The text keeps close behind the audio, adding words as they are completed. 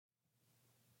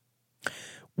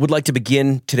would like to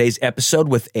begin today's episode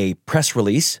with a press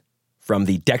release from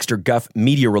the Dexter Guff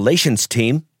Media Relations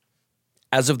team.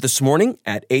 As of this morning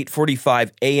at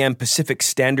 8:45 a.m. Pacific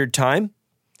Standard Time,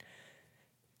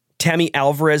 Tammy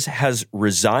Alvarez has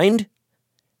resigned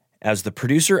as the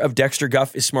producer of Dexter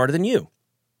Guff is Smarter Than You,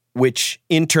 which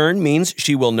in turn means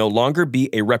she will no longer be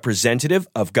a representative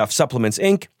of Guff Supplements,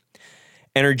 Inc.,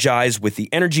 Energize with the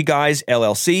Energy Guys,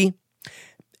 LLC,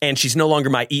 and she's no longer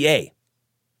my EA.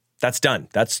 That's done.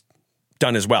 That's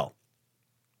done as well.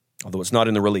 Although it's not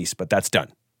in the release, but that's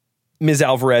done. Ms.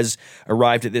 Alvarez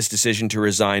arrived at this decision to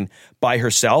resign by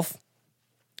herself,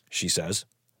 she says.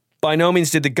 By no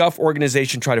means did the Guff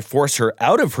organization try to force her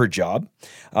out of her job.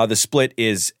 The split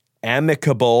is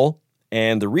amicable,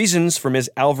 and the reasons for Ms.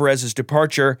 Alvarez's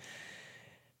departure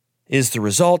is the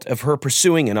result of her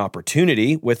pursuing an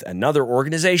opportunity with another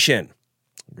organization.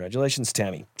 Congratulations,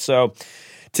 Tammy. So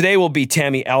today will be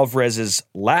Tammy Alvarez's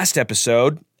last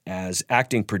episode as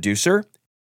acting producer.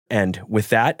 And with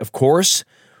that, of course,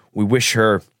 we wish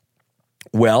her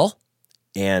well.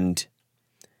 And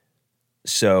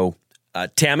so,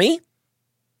 Tammy,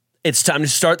 it's time to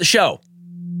start the show.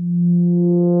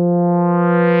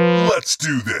 Let's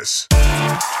do this.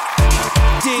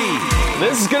 D.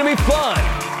 This is going to be fun.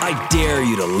 I dare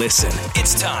you to listen.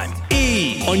 It's time.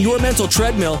 E. On your mental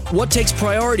treadmill, what takes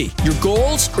priority? Your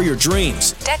goals or your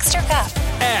dreams? Dexter Guff.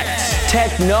 X.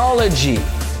 Technology,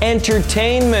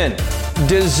 entertainment,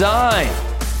 design.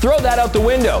 Throw that out the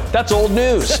window. That's old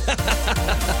news.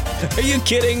 Are you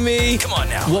kidding me? Come on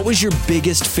now. What was your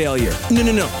biggest failure?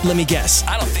 No. Let me guess.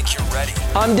 I don't think you're ready.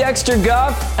 I'm Dexter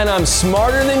Guff, and I'm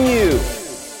smarter than you.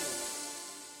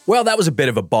 Well, that was a bit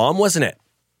of a bomb, wasn't it?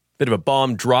 Bit of a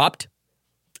bomb dropped.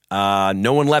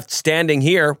 No one left standing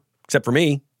here, except for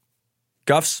me.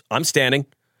 Guffs, I'm standing.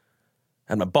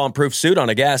 Had my bomb-proof suit on,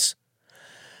 I guess.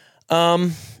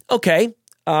 Okay.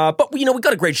 But, we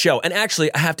got a great show. And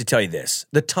actually, I have to tell you this.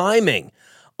 The timing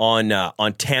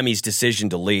on Tammy's decision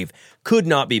to leave could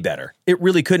not be better. It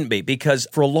really couldn't be, because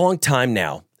for a long time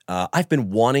now, I've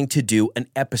been wanting to do an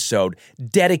episode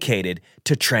dedicated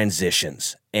to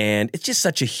transitions. And it's just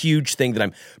such a huge thing that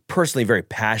I'm personally very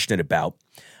passionate about.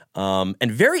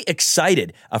 And very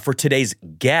excited for today's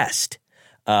guest.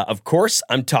 Of course,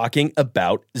 I'm talking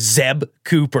about Zeb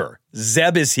Cooper.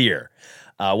 Zeb is here.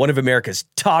 One of America's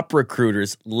top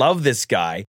recruiters. Love this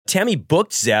guy. Tammy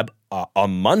booked Zeb a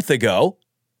month ago,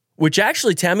 which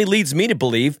actually, Tammy, leads me to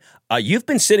believe you've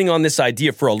been sitting on this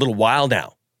idea for a little while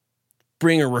now.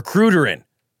 Bring a recruiter in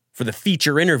for the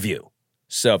feature interview.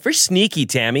 So very sneaky,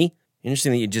 Tammy.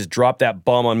 Interesting that you just dropped that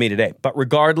bomb on me today. But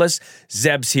regardless,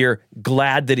 Zeb's here.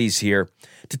 Glad that he's here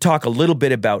to talk a little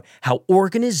bit about how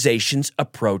organizations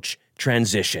approach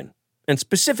transition, and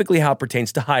specifically how it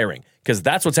pertains to hiring, because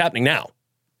that's what's happening now.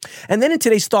 And then in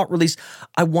today's thought release,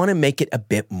 I want to make it a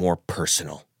bit more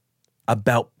personal,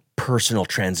 about personal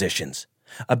transitions,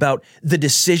 about the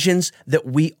decisions that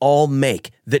we all make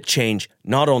that change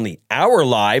not only our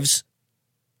lives,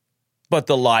 but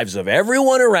the lives of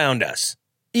everyone around us.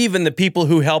 Even the people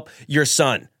who help your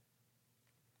son,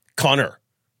 Connor.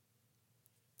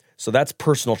 So that's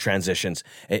personal transitions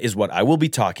is what I will be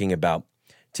talking about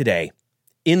today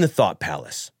in the Thought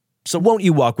Palace. So won't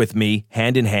you walk with me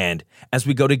hand in hand as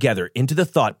we go together into the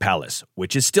Thought Palace,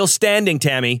 which is still standing,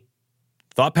 Tammy.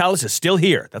 Thought Palace is still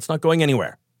here. That's not going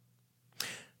anywhere.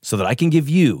 So that I can give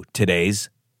you today's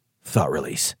thought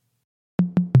release.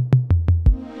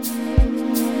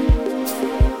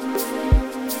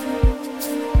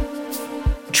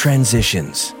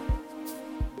 Transitions.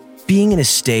 Being in a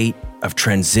state of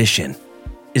transition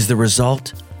is the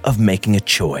result of making a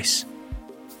choice.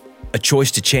 A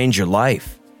choice to change your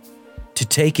life, to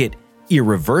take it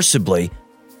irreversibly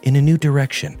in a new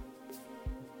direction.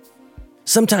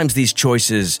 Sometimes these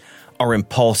choices are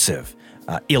impulsive,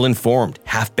 ill-informed,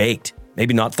 half-baked,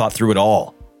 maybe not thought through at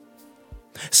all.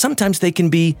 Sometimes they can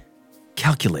be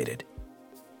calculated.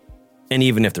 And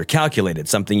even if they're calculated,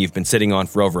 something you've been sitting on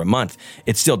for over a month,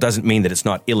 it still doesn't mean that it's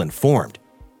not ill-informed.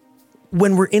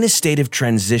 When we're in a state of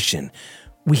transition,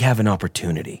 we have an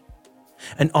opportunity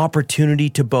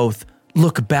to both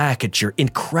look back at your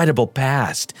incredible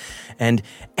past and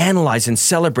analyze and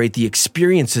celebrate the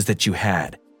experiences that you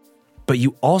had. But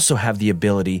you also have the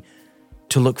ability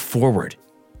to look forward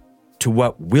to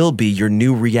what will be your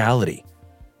new reality.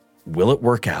 Will it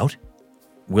work out?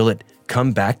 Will it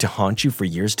come back to haunt you for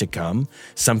years to come?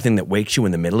 Something that wakes you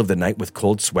in the middle of the night with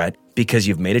cold sweat because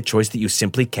you've made a choice that you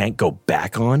simply can't go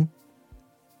back on?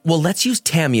 Well, let's use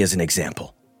Tammy as an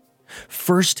example.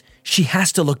 First, she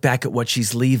has to look back at what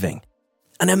she's leaving.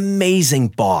 An amazing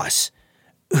boss,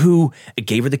 who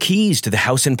gave her the keys to the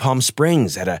house in Palm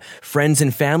Springs at a friends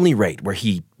and family rate where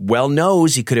he well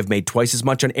knows he could have made twice as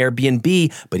much on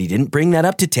Airbnb, but he didn't bring that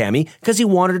up to Tammy because he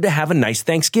wanted her to have a nice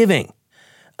Thanksgiving.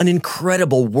 An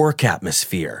incredible work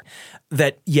atmosphere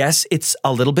that, yes, it's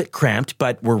a little bit cramped,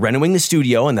 but we're renovating the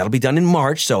studio and that'll be done in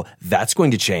March, so that's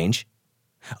going to change.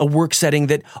 A work setting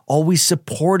that always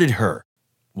supported her.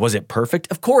 Was it perfect?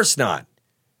 Of course not.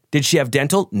 Did she have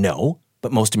dental? No,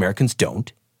 but most Americans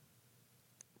don't.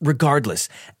 Regardless,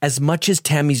 as much as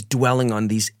Tammy's dwelling on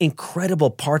these incredible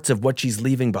parts of what she's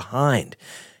leaving behind,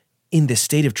 in this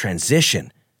state of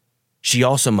transition, she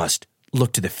also must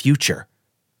look to the future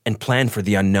and plan for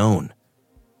the unknown.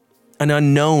 An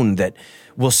unknown that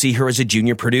will see her as a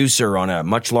junior producer on a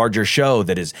much larger show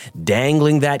that is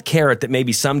dangling that carrot that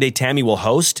maybe someday Tammy will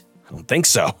host? I don't think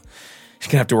so. She's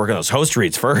going to have to work on those host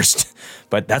reads first.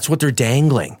 But that's what they're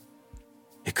dangling.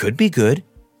 It could be good.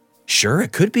 Sure,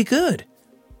 it could be good.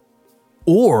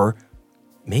 Or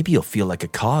maybe you'll feel like a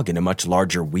cog in a much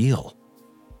larger wheel.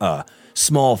 A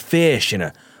small fish in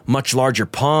a much larger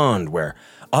pond where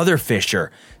other fish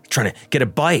are trying to get a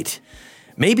bite.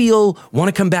 Maybe you'll want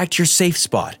to come back to your safe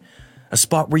spot. A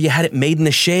spot where you had it made in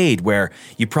the shade, where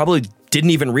you probably didn't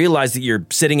even realize that you're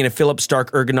sitting in a Philip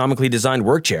Stark ergonomically designed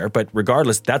work chair, but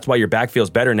regardless, that's why your back feels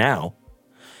better now.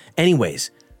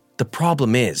 Anyways, the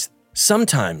problem is,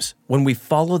 sometimes when we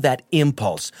follow that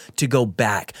impulse to go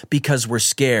back because we're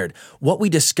scared, what we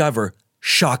discover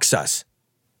shocks us.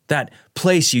 That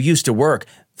place you used to work,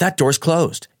 that door's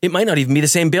closed. It might not even be the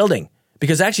same building.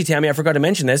 Because actually, Tammy, I forgot to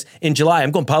mention this, in July,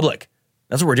 I'm going public.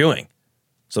 That's what we're doing.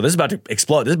 So this is about to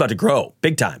explode. This is about to grow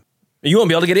big time. You won't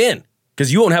be able to get in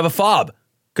because you won't have a fob.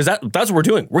 Because that's what we're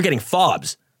doing. We're getting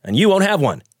fobs and you won't have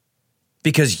one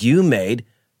because you made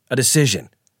a decision,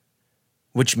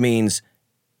 which means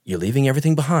you're leaving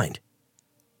everything behind.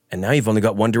 And now you've only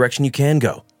got one direction you can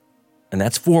go, and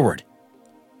that's forward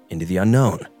into the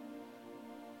unknown.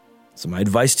 So my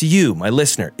advice to you, my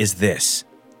listener, is this.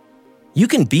 You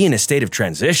can be in a state of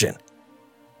transition.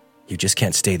 You just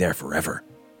can't stay there forever.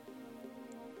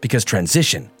 Because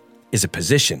transition is a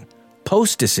position,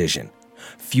 post-decision,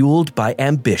 fueled by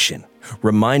ambition,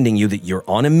 reminding you that you're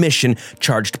on a mission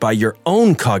charged by your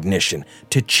own cognition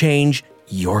to change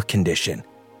your condition.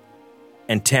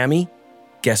 And Tammy,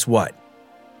 guess what?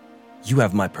 You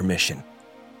have my permission.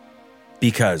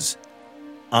 Because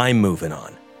I'm moving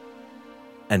on.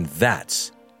 And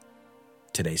that's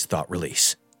today's thought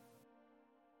release.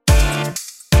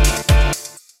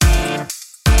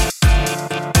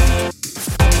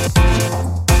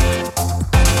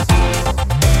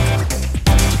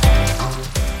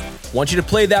 Want you to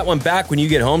play that one back when you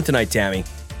get home tonight, Tammy.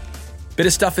 Bit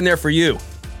of stuff in there for you.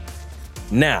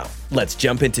 Now, let's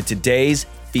jump into today's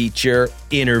feature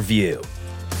interview.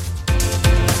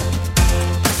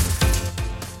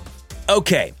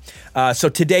 Okay, so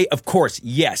today, of course,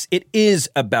 yes, it is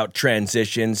about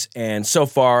transitions. And so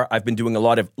far, I've been doing a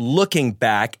lot of looking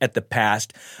back at the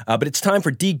past. But it's time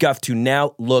for D. Guff to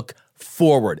now look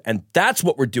forward. And that's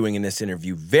what we're doing in this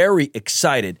interview. Very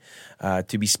excited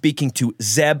to be speaking to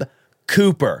Zeb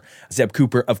Cooper. Zeb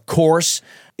Cooper, of course,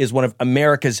 is one of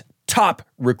America's top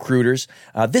recruiters.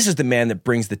 This is the man that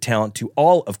brings the talent to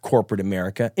all of corporate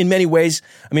America. In many ways,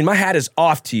 I mean, my hat is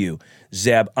off to you,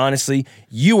 Zeb. Honestly,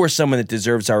 you are someone that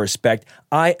deserves our respect.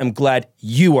 I am glad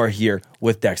you are here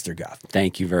with Dexter Guff.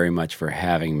 Thank you very much for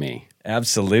having me.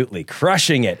 Absolutely.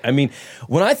 Crushing it. I mean,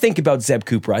 when I think about Zeb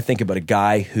Cooper, I think about a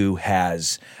guy who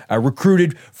has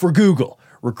recruited for Google,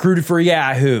 recruited for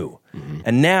Yahoo. Mm-hmm.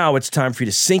 And now it's time for you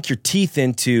to sink your teeth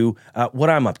into what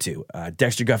I'm up to,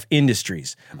 Dexter Guff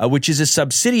Industries, which is a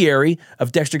subsidiary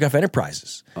of Dexter Guff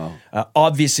Enterprises. Oh.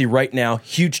 Obviously, right now,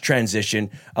 huge transition,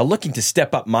 looking to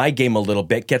step up my game a little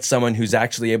bit, get someone who's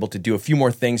actually able to do a few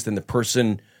more things than the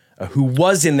person who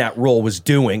was in that role was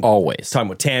doing. Always. Talking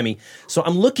with Tammy. So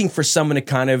I'm looking for someone to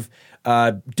kind of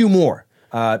do more.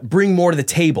 Bring more to the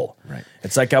table. Right.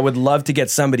 It's like I would love to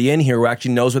get somebody in here who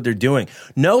actually knows what they're doing,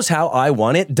 knows how I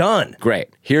want it done. Great.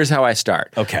 Here's how I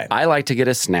start. Okay. I like to get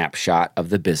a snapshot of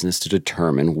the business to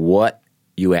determine what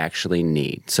you actually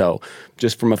need. So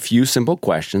just from a few simple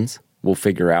questions, we'll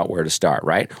figure out where to start,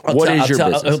 right? What is your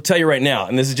business? I'll tell you right now,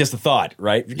 and this is just a thought,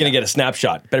 right? If you're going to get a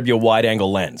snapshot, better be a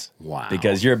wide-angle lens. Wow.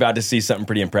 Because you're about to see something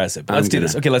pretty impressive. But let's do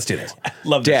this. Okay, let's do this. I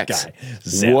love Dex, this guy.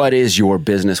 Zeb. What is your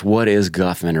business? What is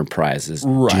Guff Enterprises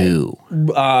do?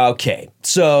 Okay.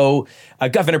 So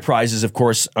Guff Enterprises, of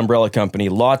course, umbrella company,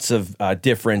 lots of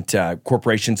different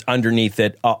corporations underneath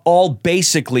it, all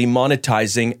basically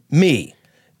monetizing me,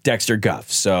 Dexter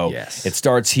Guff. So yes. It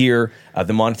starts here.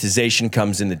 The monetization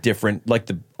comes in the different, like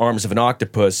the arms of an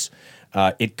octopus.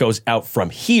 It goes out from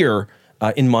here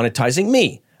in monetizing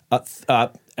me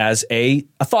as a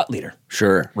thought leader.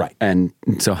 Sure. Right. And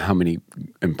so how many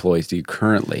employees do you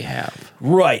currently have?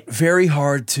 Right. Very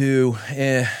hard to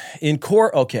in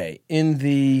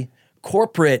the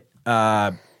corporate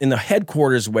in the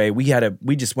headquarters way,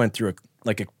 we just went through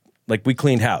we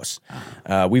cleaned house.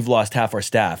 We've lost half our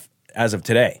staff as of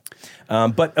today.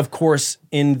 But of course,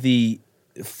 in the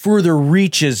further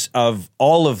reaches of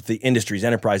all of the industries,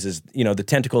 enterprises, the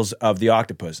tentacles of the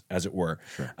octopus, as it were,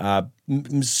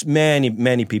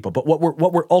 many people. But what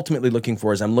we're ultimately looking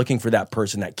for is I'm looking for that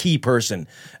person, that key person,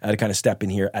 to kind of step in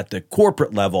here at the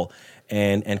corporate level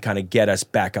and kind of get us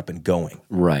back up and going.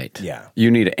 Right. Yeah.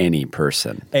 You need any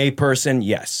person. A person,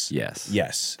 yes. Yes.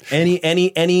 Sure.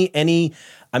 Any.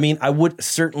 I mean, I wouldn't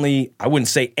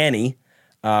say any.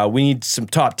 We need some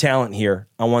top talent here.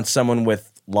 I want someone with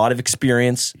a lot of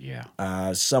experience.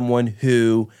 Yeah. Someone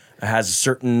who has a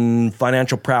certain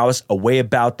financial prowess, a way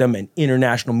about them, an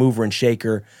international mover and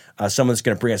shaker, someone that's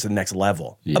going to bring us to the next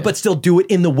level, but still do it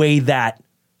in the way that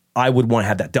I would want to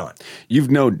have that done. You've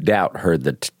no doubt heard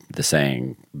the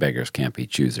saying, beggars can't be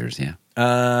choosers, yeah?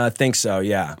 I think so,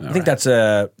 yeah. I think that's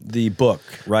the book,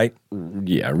 right?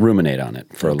 Yeah, ruminate on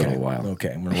it for a little while.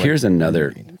 Okay. Here's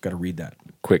another got to read that.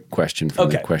 quick question from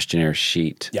the questionnaire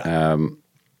sheet. Yeah.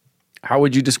 How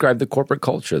would you describe the corporate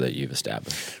culture that you've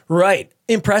established? Right.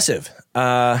 Impressive.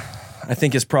 I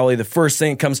think is probably the first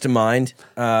thing that comes to mind.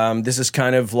 This is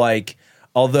kind of like,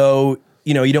 although,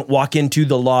 you don't walk into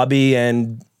the lobby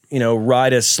and,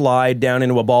 ride a slide down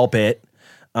into a ball pit.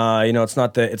 It's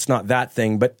not that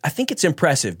thing, but I think it's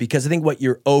impressive because I think what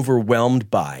you're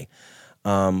overwhelmed by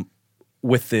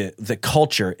with the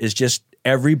culture is just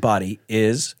everybody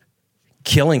is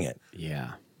killing it.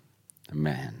 Yeah.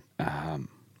 Man.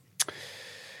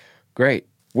 Great.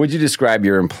 Would you describe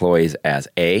your employees as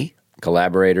A,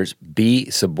 collaborators, B,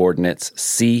 subordinates,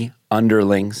 C,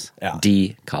 underlings,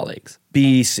 D, colleagues?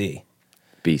 BC.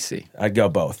 I'd go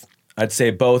both. I'd say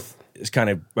both is kind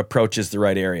of approaches the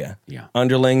right area. Yeah.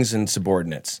 Underlings and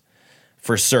subordinates,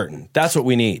 for certain. That's what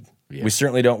we need. Yeah. We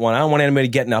certainly I don't want anybody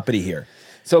getting uppity here.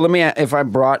 So let me, if I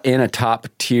brought in a top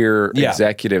tier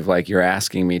executive like you're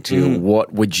asking me to,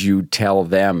 what would you tell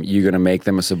them? You going to make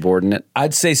them a subordinate?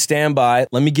 I'd say stand by.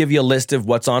 Let me give you a list of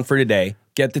what's on for today.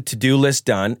 Get the to-do list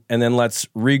done, and then let's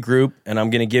regroup, and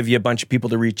I'm going to give you a bunch of people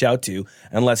to reach out to,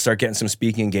 and let's start getting some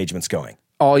speaking engagements going.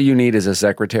 All you need is a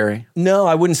secretary? No,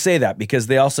 I wouldn't say that because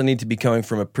they also need to be coming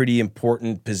from a pretty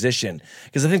important position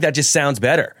because I think that just sounds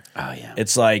better. Oh, yeah.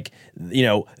 It's like,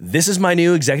 this is my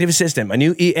new executive assistant, my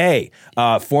new EA,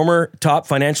 former top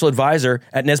financial advisor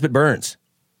at Nesbitt Burns.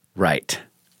 Right.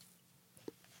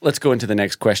 Let's go into the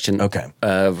next question. Okay.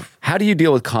 Of how do you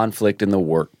deal with conflict in the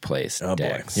workplace, Oh,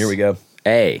 Dex? boy. Here we go.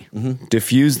 A,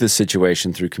 diffuse the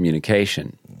situation through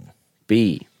communication.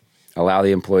 B, allow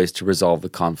the employees to resolve the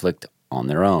conflict on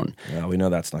their own. Well, we know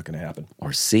that's not going to happen.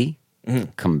 Or C,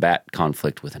 combat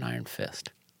conflict with an iron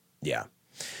fist. Yeah.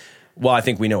 Well, I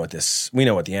think we know what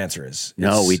the answer is.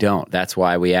 No, we don't. That's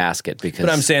why we ask it because.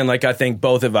 But I'm saying, I think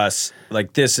both of us,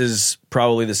 this is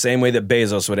probably the same way that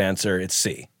Bezos would answer. It's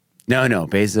C. No,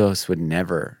 Bezos would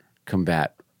never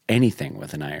combat anything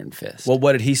with an iron fist. Well,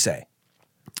 what did he say?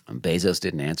 Bezos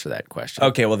didn't answer that question.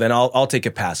 Okay, well then I'll take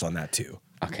a pass on that too.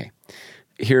 Okay.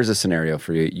 Here's a scenario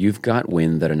for you. You've got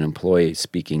wind that an employee is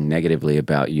speaking negatively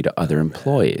about you to other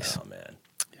employees. Oh man.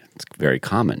 It's very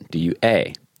common. Do you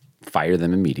A, fire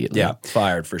them immediately? Yeah,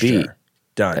 fired for B, sure.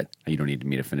 Done. You don't need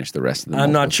me to finish the rest of the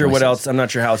I'm not sure what choices. else. I'm not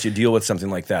sure how else you deal with something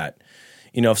like that.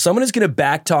 If someone is going to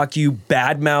backtalk you,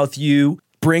 badmouth you,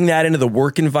 bring that into the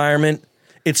work environment,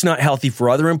 it's not healthy for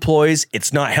other employees.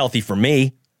 It's not healthy for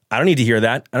me. I don't need to hear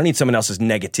that. I don't need someone else's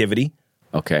negativity.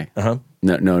 Okay.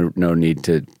 No need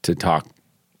to talk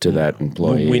to that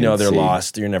employee. We know and they're see.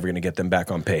 lost. You're never going to get them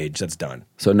back on page. That's done.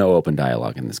 So no open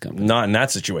dialogue in this company. Not in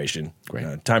that situation.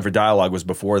 Great. Time for dialogue was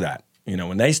before that.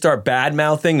 When they start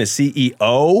bad-mouthing the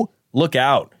CEO, look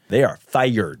out. They are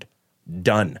fired.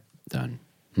 Done.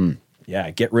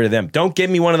 Yeah, get rid of them. Don't give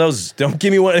me one of those. Don't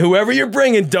give me one. Whoever you're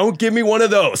bringing, don't give me one of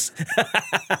those.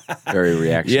 Very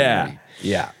reactionary.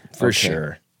 Yeah, for Okay.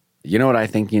 sure. You know what I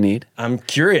think you need? I'm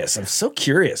curious. I'm so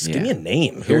curious. Give Yeah. me a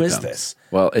name. Here Who it is comes. this?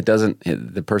 Well,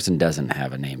 the person doesn't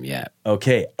have a name yet.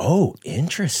 Okay. Oh,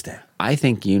 interesting. I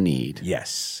think you need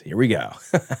Yes. Here we go.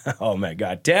 Oh, my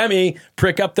God. Tammy,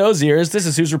 prick up those ears. This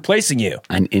is who's replacing you.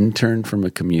 an intern from a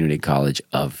community college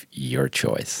of your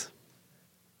choice.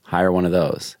 Hire one of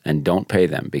those and don't pay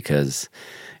them because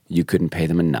you couldn't pay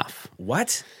them enough.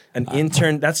 What? An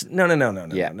intern? That's no.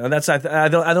 Yeah. No, that's I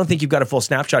don't think you've got a full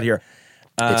snapshot here.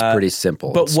 It's pretty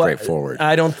simple, But and what- straightforward.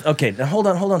 I don't. Okay. Now hold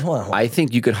on. I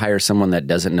think you could hire someone that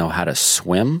doesn't know how to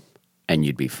swim and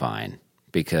you'd be fine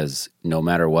because no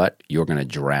matter what, you're going to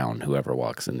drown whoever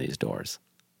walks in these doors.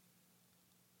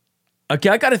 Okay,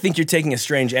 I got to think you're taking a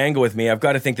strange angle with me. I've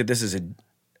got to think that this is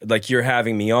like you're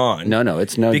having me on. No,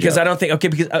 it's no because joke. I don't think. Okay,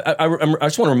 because I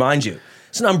just want to remind you,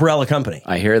 it's an umbrella company.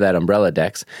 I hear that umbrella,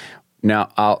 Dex.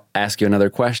 Now, I'll ask you another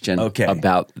question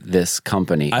about this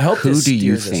company. I hope Who this do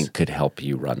you steers us. think could help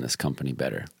you run this company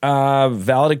better?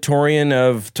 Valedictorian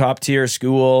of top tier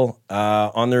school,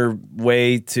 on their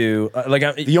way to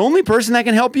The only person that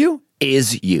can help you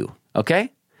is you,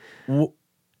 okay?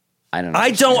 I don't know. I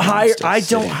don't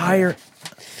hire.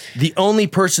 The only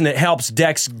person that helps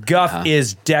Dex Guff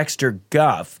is Dexter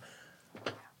Guff.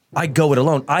 I go it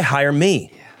alone. I hire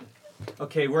me.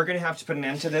 Okay, we're going to have to put an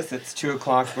end to this. It's 2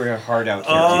 o'clock. We're hard out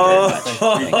here.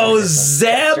 Oh,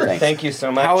 Zeb! Thank you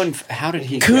so much. How did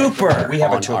he Cooper! We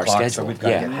have a on 2 our o'clock, schedule? so we've got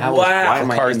to get Wow. Why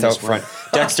am I in cars this out front.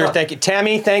 Dexter, thank you.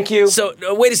 Tammy, thank you. So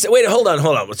wait, hold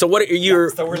on. So what are you?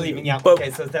 So we're leaving. Yeah. But,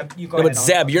 Okay. So Zeb, you go no, ahead. but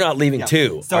Zeb, you're not leaving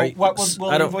too. So Are you- what we'll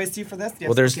I don't- invoice you for this? Yes,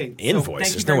 Well, there's okay. So invoice. thank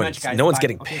you There's very no one. much, guys. No one's Bye.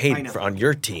 getting Okay, paid bye now. on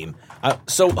your team.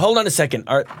 So hold on a second.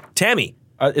 Tammy,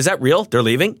 is that real? They're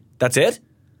leaving. That's it.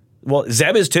 Well,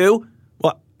 Zeb is too.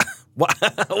 Well,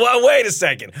 wait a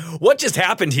second. What just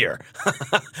happened here?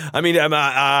 I mean,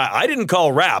 I didn't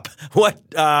call rap. What?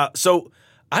 So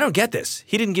I don't get this.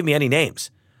 He didn't give me any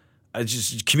names.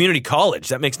 Just community college.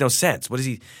 That makes no sense. What is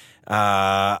he?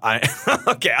 I'm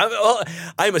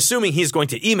assuming he's going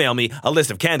to email me a list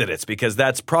of candidates because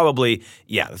that's probably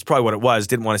what it was.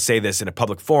 Didn't want to say this in a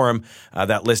public forum.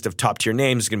 That list of top tier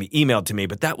names is going to be emailed to me,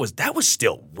 but that was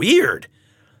still weird.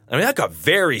 I mean, that got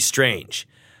very strange.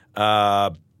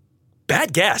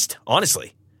 Bad guest,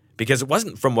 honestly, because it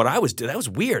wasn't from what I was doing. That was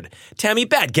weird. Tammy,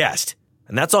 bad guest.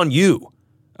 And that's on you,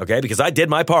 okay, because I did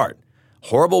my part.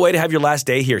 Horrible way to have your last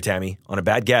day here, Tammy, on a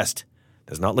bad guest.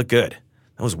 Does not look good.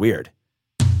 That was weird.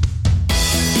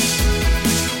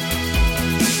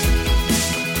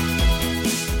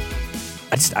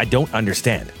 I don't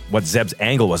understand what Zeb's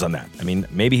angle was on that. I mean,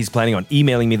 maybe he's planning on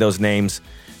emailing me those names.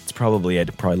 I'd probably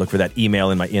look for that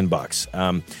email in my inbox.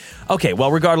 Okay,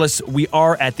 well, regardless, we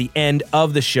are at the end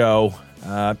of the show.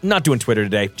 Not doing Twitter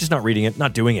today. Just not reading it.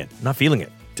 Not doing it. Not feeling it,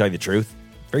 to tell you the truth.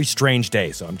 Very strange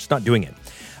day, so I'm just not doing it.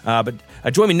 But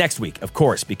join me next week, of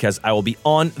course, because I will be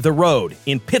on the road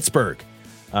in Pittsburgh,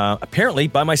 apparently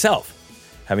by myself,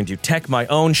 having to tech my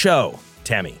own show,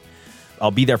 Tammy. I'll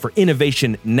be there for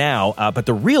Innovation Now, but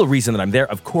the real reason that I'm there,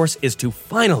 of course, is to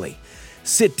finally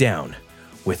sit down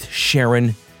with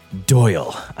Sharon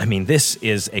Doyle. I mean, this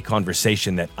is a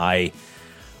conversation that I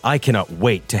cannot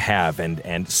wait to have,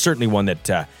 and certainly one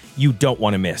that you don't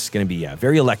want to miss. Going to be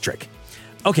very electric.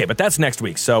 Okay, but that's next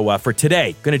week. So for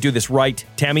today, going to do this right.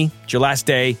 Tammy, it's your last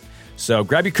day, so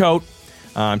grab your coat.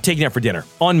 I'm taking you out for dinner.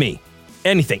 On me.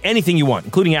 Anything you want,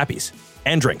 including appies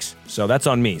and drinks. So that's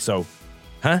on me. So,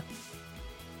 huh?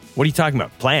 What are you talking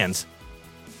about? Plans?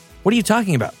 What are you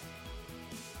talking about?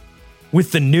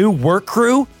 With the new work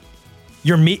crew?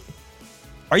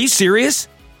 Are you serious?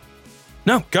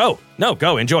 No, go.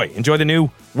 Enjoy the new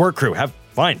work crew. Have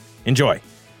fun. Enjoy.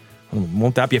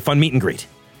 Won't that be a fun meet and greet?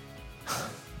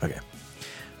 Okay.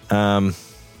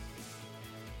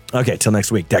 Okay, till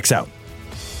next week. Dex out.